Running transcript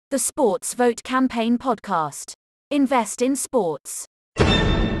The Sports Vote Campaign Podcast. Invest in sports.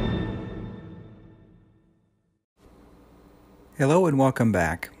 Hello and welcome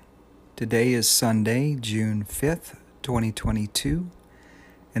back. Today is Sunday, June 5th, 2022,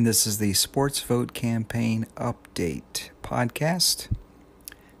 and this is the Sports Vote Campaign Update Podcast,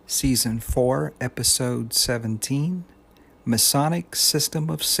 Season 4, Episode 17, Masonic System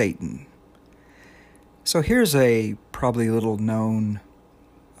of Satan. So here's a probably little known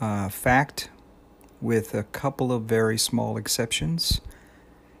fact with a couple of very small exceptions.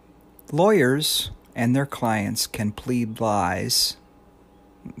 Lawyers and their clients can plead lies.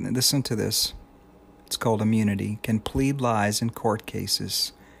 Listen to this. It's called immunity. Can plead lies in court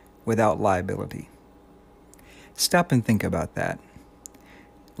cases without liability. Stop and think about that.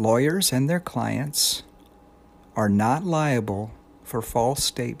 Lawyers and their clients are not liable for false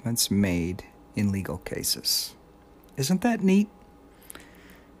statements made in legal cases. Isn't that neat?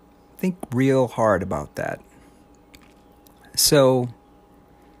 Think real hard about that. So,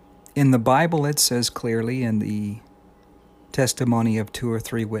 in the Bible, it says clearly in the testimony of 2 or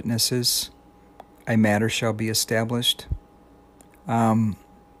 3 witnesses, a matter shall be established. In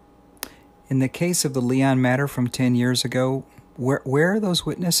the case of the Leon matter from 10 years ago, where are those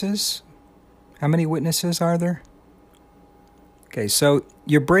witnesses? How many witnesses are there? Okay, so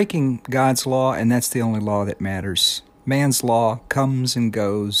you're breaking God's law, and that's the only law that matters. Man's law comes and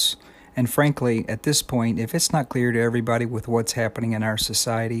goes. And frankly, at this point, if it's not clear to everybody with what's happening in our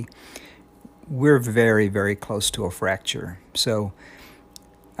society, we're very, very close to a fracture. So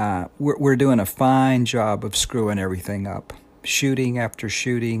we're doing a fine job of screwing everything up. Shooting after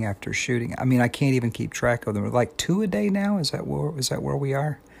shooting after shooting. I mean, I can't even keep track of them. Like 2 a day now? Is that where we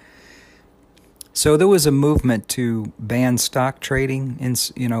are? So there was a movement to ban stock trading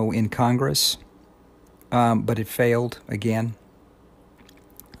in Congress, but it failed again.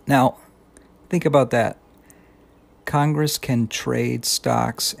 Now, think about that. Congress can trade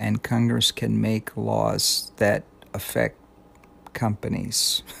stocks and Congress can make laws that affect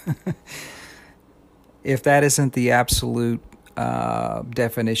companies. If that isn't the absolute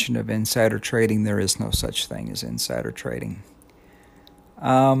definition of insider trading, there is no such thing as insider trading.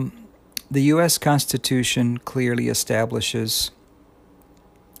 The U.S. Constitution clearly establishes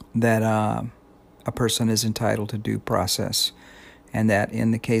that a person is entitled to due process, and that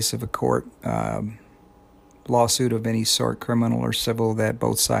in the case of a court lawsuit of any sort, criminal or civil, that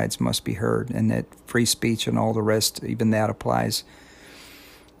both sides must be heard, and that free speech and all the rest, even that applies.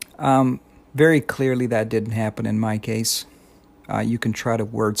 Very clearly that didn't happen in my case. You can try to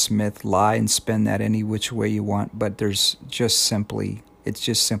wordsmith, lie, and spin that any which way you want, but it just simply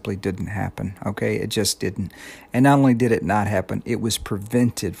didn't happen, okay? It just didn't. And not only did it not happen, it was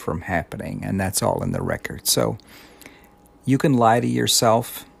prevented from happening, and that's all in the record. So you can lie to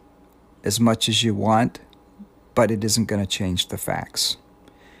yourself as much as you want, but it isn't going to change the facts.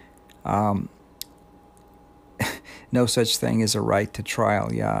 No such thing as a right to trial.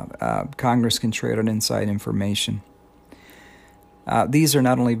 Congress can trade on inside information. These are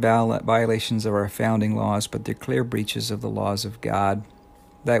not only violations of our founding laws, but they're clear breaches of the laws of God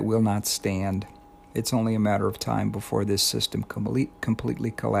that will not stand. It's only a matter of time before this system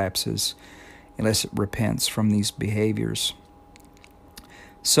completely collapses unless it repents from these behaviors.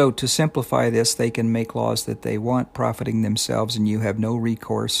 So to simplify this, they can make laws that they want, profiting themselves, and you have no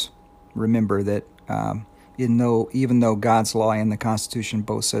recourse. Remember that even though God's law and the Constitution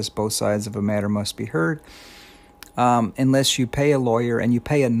both says both sides of a matter must be heard, unless you pay a lawyer, and you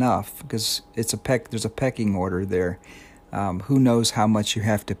pay enough, because there's a pecking order there. Who knows how much you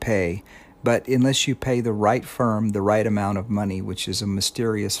have to pay? But unless you pay the right firm the right amount of money, which is a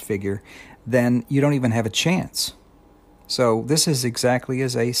mysterious figure, then you don't even have a chance. So this is exactly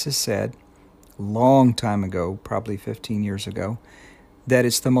as Ace has said a long time ago, probably 15 years ago, that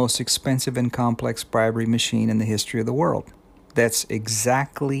it's the most expensive and complex bribery machine in the history of the world. That's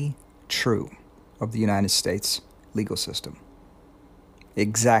exactly true of the United States legal system.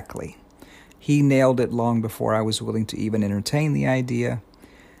 Exactly. He nailed it long before I was willing to even entertain the idea.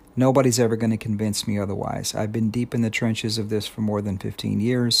 Nobody's ever going to convince me otherwise. I've been deep in the trenches of this for more than 15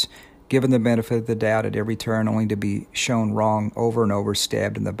 years, given the benefit of the doubt at every turn, only to be shown wrong over and over,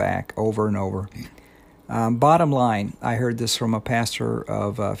 stabbed in the back over and over. Bottom line, I heard this from a pastor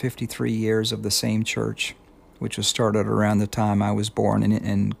of 53 years of the same church, which was started around the time I was born,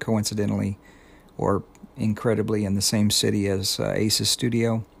 and coincidentally, or incredibly, in the same city as Ace's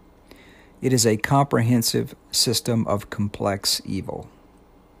studio. It is a comprehensive system of complex evil.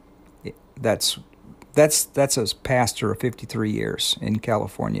 That's a pastor of 53 years in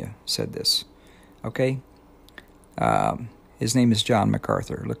California said this. Okay? His name is John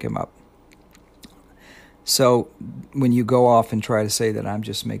MacArthur. Look him up. So when you go off and try to say that I'm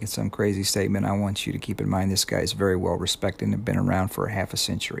just making some crazy statement, I want you to keep in mind this guy is very well respected and been around for half a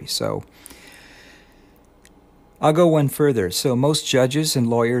century. So I'll go one further. So most judges and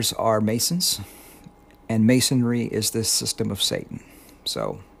lawyers are Masons, and Masonry is the system of Satan.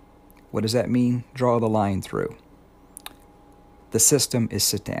 So what does that mean? Draw the line through. The system is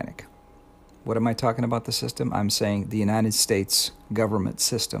satanic. What am I talking about, the system? I'm saying the United States government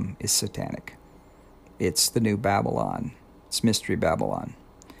system is satanic. It's the new Babylon. It's Mystery Babylon.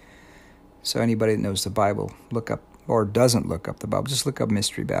 So anybody that knows the Bible, look up, or doesn't look up the Bible, just look up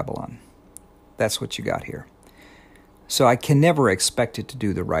Mystery Babylon. That's what you got here. So I can never expect it to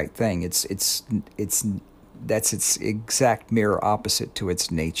do the right thing. That's its exact mirror opposite to its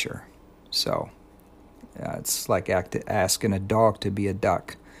nature. So it's like asking a dog to be a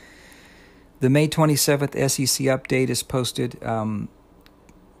duck. The May 27th SEC update is posted.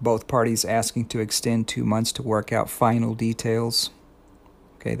 Both parties asking to extend 2 months to work out final details.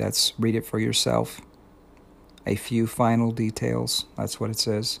 Okay, read it for yourself. A few final details. That's what it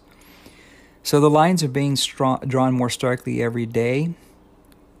says. So the lines are being drawn more starkly every day.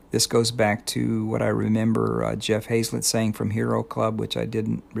 This goes back to what I remember Jeff Hazlett saying from Hero Club, which I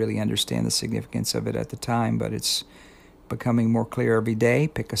didn't really understand the significance of it at the time, but it's becoming more clear every day.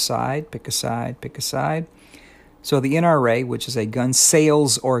 Pick a side, pick a side, pick a side. So the NRA, which is a gun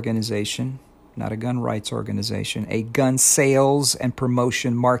sales organization, not a gun rights organization, a gun sales and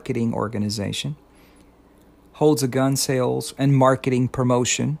promotion marketing organization, holds a gun sales and marketing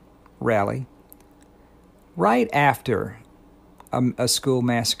promotion rally right after a school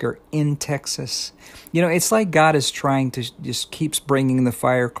massacre in Texas. You know, it's like God is trying to just keeps bringing the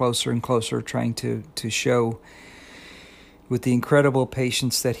fire closer and closer, trying to show with the incredible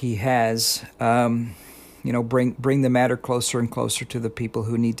patience that he has, bring the matter closer and closer to the people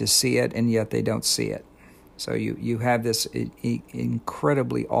who need to see it, and yet they don't see it. So you have this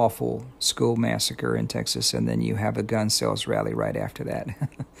incredibly awful school massacre in Texas, and then you have a gun sales rally right after that.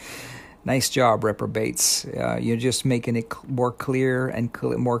 Nice job, reprobates. You're just making it more clear and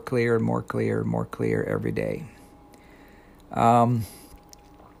more clear and more clear and more clear every day.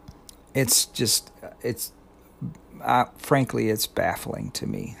 Frankly, it's baffling to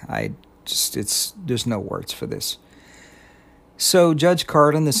me. There's no words for this. So Judge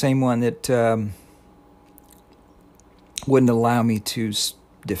Carlin, the same one that wouldn't allow me to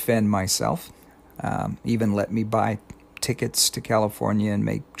defend myself, even let me buy tickets to California and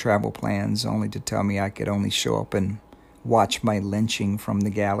make travel plans, only to tell me I could only show up and watch my lynching from the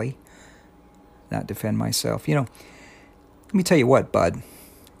galley, not defend myself. Let me tell you what, bud.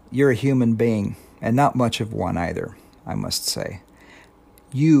 You're a human being, and not much of one either, I must say.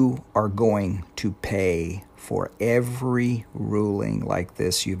 You are going to pay for every ruling like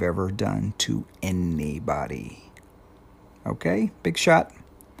this you've ever done to anybody. Okay? Big shot.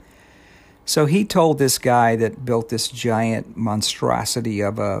 So he told this guy that built this giant monstrosity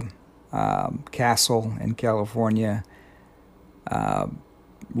of a castle in California,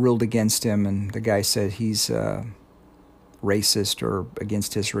 ruled against him, and the guy said he's racist or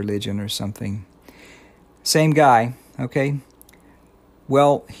against his religion or something. Same guy, okay?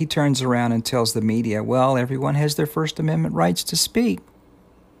 Well, he turns around and tells the media, well, everyone has their First Amendment rights to speak.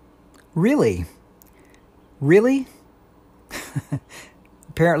 Really? Really?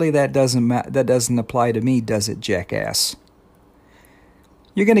 Apparently that doesn't apply to me, does it, jackass?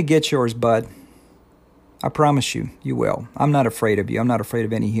 You're going to get yours, bud. I promise you, you will. I'm not afraid of you. I'm not afraid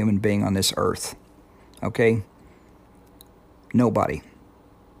of any human being on this earth. Okay? Nobody.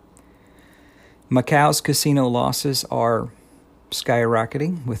 Macau's casino losses are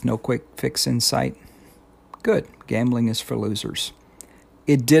skyrocketing with no quick fix in sight. Good. Gambling is for losers.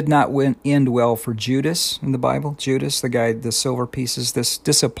 It did not end well for Judas in the Bible. Judas, the guy, the silver pieces.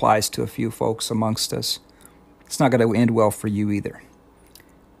 This applies to a few folks amongst us. It's not going to end well for you either.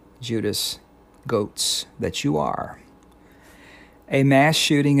 Judas, goats that you are. A mass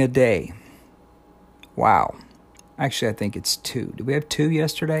shooting a day. Wow. Actually, I think it's 2. Did we have 2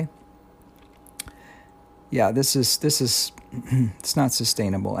 yesterday? Yeah, this is it's not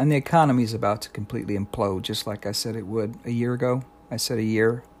sustainable. And the economy is about to completely implode, just like I said it would a year ago. I said a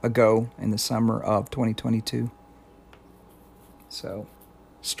year ago in the summer of 2022. So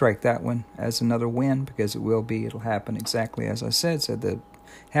strike that one as another win, because it'll happen exactly as I said. Said the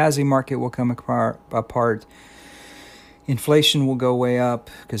housing market will come apart. inflation will go way up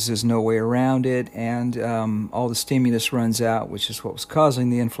because there's no way around it, and all the stimulus runs out, which is what was causing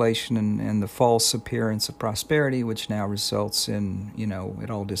the inflation and the false appearance of prosperity, which now results in, it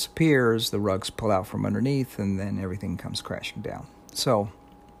all disappears, the rugs pull out from underneath, and then everything comes crashing down. So,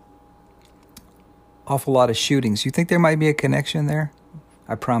 awful lot of shootings. You think there might be a connection there?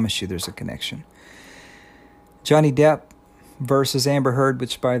 I promise you there's a connection. Johnny Depp versus Amber Heard,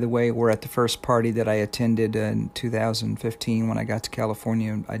 which, by the way, were at the first party that I attended in 2015 when I got to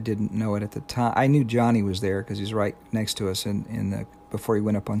California. I didn't know it at the time. I knew Johnny was there because he's right next to us before he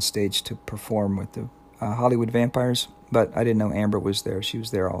went up on stage to perform with the Hollywood Vampires. But I didn't know Amber was there. She was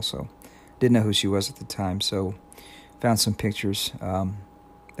there also. Didn't know who she was at the time, so found some pictures.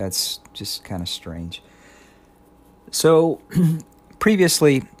 That's just kind of strange. So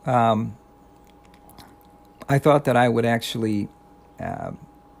previously, I thought that I would actually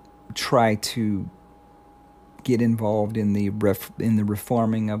try to get involved in the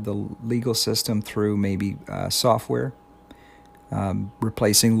reforming of the legal system through maybe software,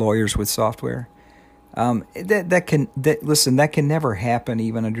 replacing lawyers with software. That can never happen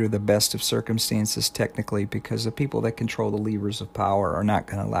even under the best of circumstances technically, because the people that control the levers of power are not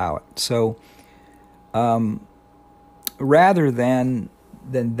going to allow it. So rather than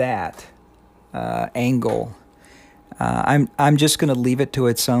that angle, I'm just going to leave it to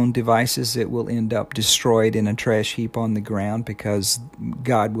its own devices. It will end up destroyed in a trash heap on the ground because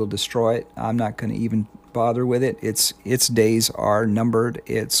God will destroy it. I'm not going to even bother with it. Its days are numbered.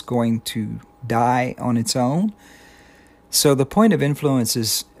 It's going to die on its own. So the point of influence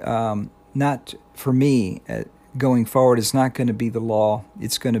is not, for me, going forward, it's not going to be the law.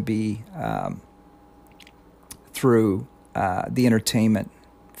 It's going to be through the entertainment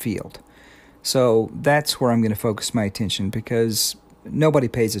field. So that's where I'm going to focus my attention, because nobody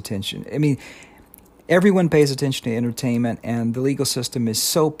pays attention. I mean, everyone pays attention to entertainment, and the legal system is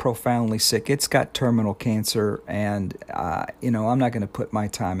so profoundly sick. It's got terminal cancer, and I'm not going to put my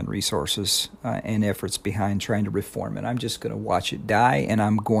time and resources and efforts behind trying to reform it. I'm just going to watch it die, and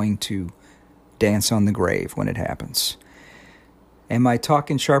I'm going to dance on the grave when it happens. Am I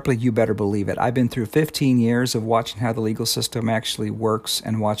talking sharply? You better believe it. I've been through 15 years of watching how the legal system actually works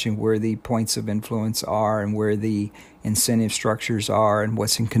and watching where the points of influence are and where the incentive structures are and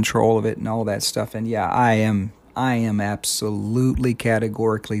what's in control of it and all that stuff. And yeah, I am absolutely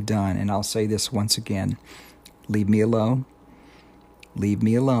categorically done. And I'll say this once again. Leave me alone. Leave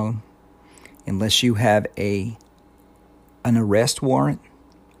me alone. Unless you have an arrest warrant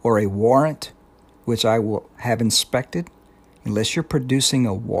or a warrant, which I will have inspected. Unless you're producing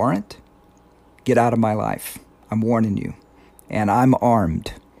a warrant, get out of my life. I'm warning you. And I'm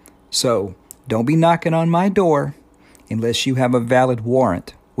armed. So don't be knocking on my door unless you have a valid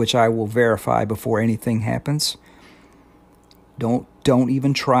warrant, which I will verify before anything happens. Don't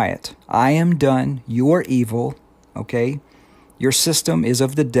even try it. I am done. You are evil, okay? Your system is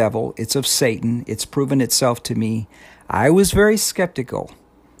of the devil. It's of Satan. It's proven itself to me. I was very skeptical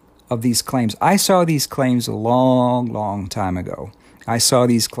of these claims. I saw these claims a long time ago. And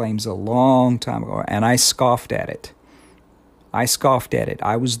I scoffed at it. I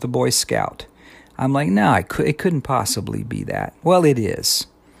was the Boy Scout. I'm like, no, it couldn't possibly be that. Well, it is.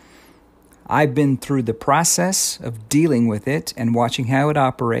 I've been through the process of dealing with it and watching how it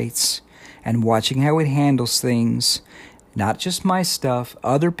operates and watching how it handles things, not just my stuff,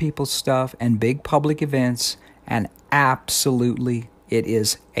 other people's stuff, and big public events, and absolutely it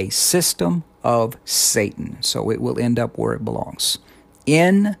is a system of Satan, so it will end up where it belongs,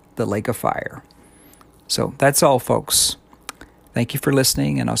 in the lake of fire. So that's all, folks. Thank you for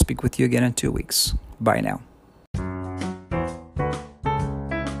listening, and I'll speak with you again in 2 weeks. Bye now.